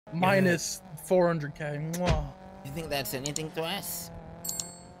minus 400k. Mwah. You think that's anything to us?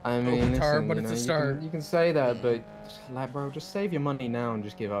 I mean, Patar, listen, but you it's know, a start. you can say that, but like, bro, just save your money now and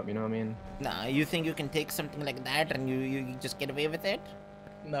just give up. You know what I mean? Nah, you think you can take something like that and you just get away with it?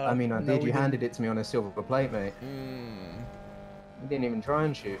 No. I mean, I no, did. we You didn't. handed it to me on a silver plate, mate. You didn't even try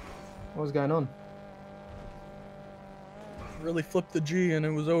and shoot. What was going on? Really flipped the G and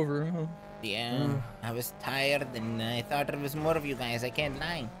it was over. Huh? Yeah, I was tired and I thought it was more of you guys. I can't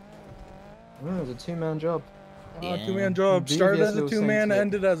lie. Well, it was a two-man job. Yeah. Two-man job. Devious Started as a little two-man, Saint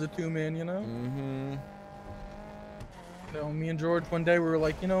ended as a two-man, you know? You know, me and George, one day we were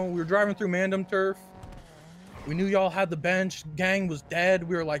like, you know, we were driving through Mandem turf. We knew y'all had the bench. Gang was dead.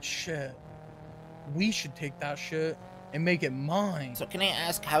 We were like, shit. We should take that shit and make it mine. So can I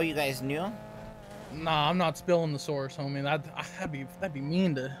ask how you guys knew? Nah, I'm not spilling the source, homie. That'd be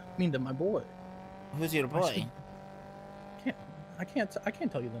mean to my boy. Who's your boy? I can't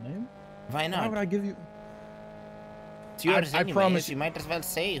tell you the name. Why not? Why would I give you? It's yours I anyways. promise You might as well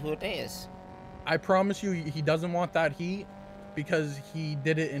say who it is. I promise you, he doesn't want that heat because he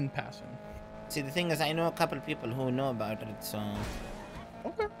did it in passing. See, the thing is, I know a couple people who know about it, so.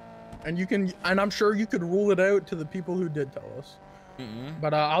 Okay. And I'm sure you could rule it out to the people who did tell us.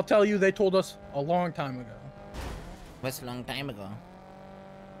 But I'll tell you, they told us a long time ago. What's a long time ago?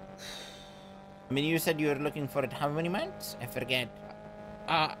 I mean, you said you were looking for it how many months? I forget.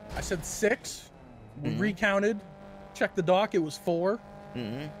 I said 6. We recounted. Checked the doc. It was 4.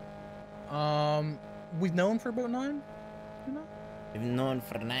 We've known for about 9. You know? You've known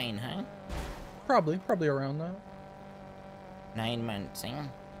for 9, huh? Probably around that. 9 months, eh?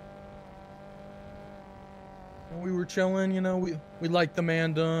 We were chilling, you know, we liked the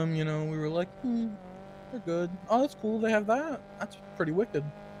Mandem, you know, we were like, they're good. Oh, that's cool, they have that. That's pretty wicked.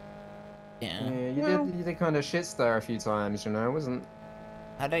 Yeah. You did kind of shit stir a few times, you know, it wasn't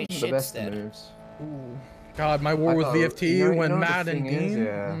the best of moves. Ooh. God, my war with VFT when Matt and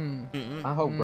Dean. I hope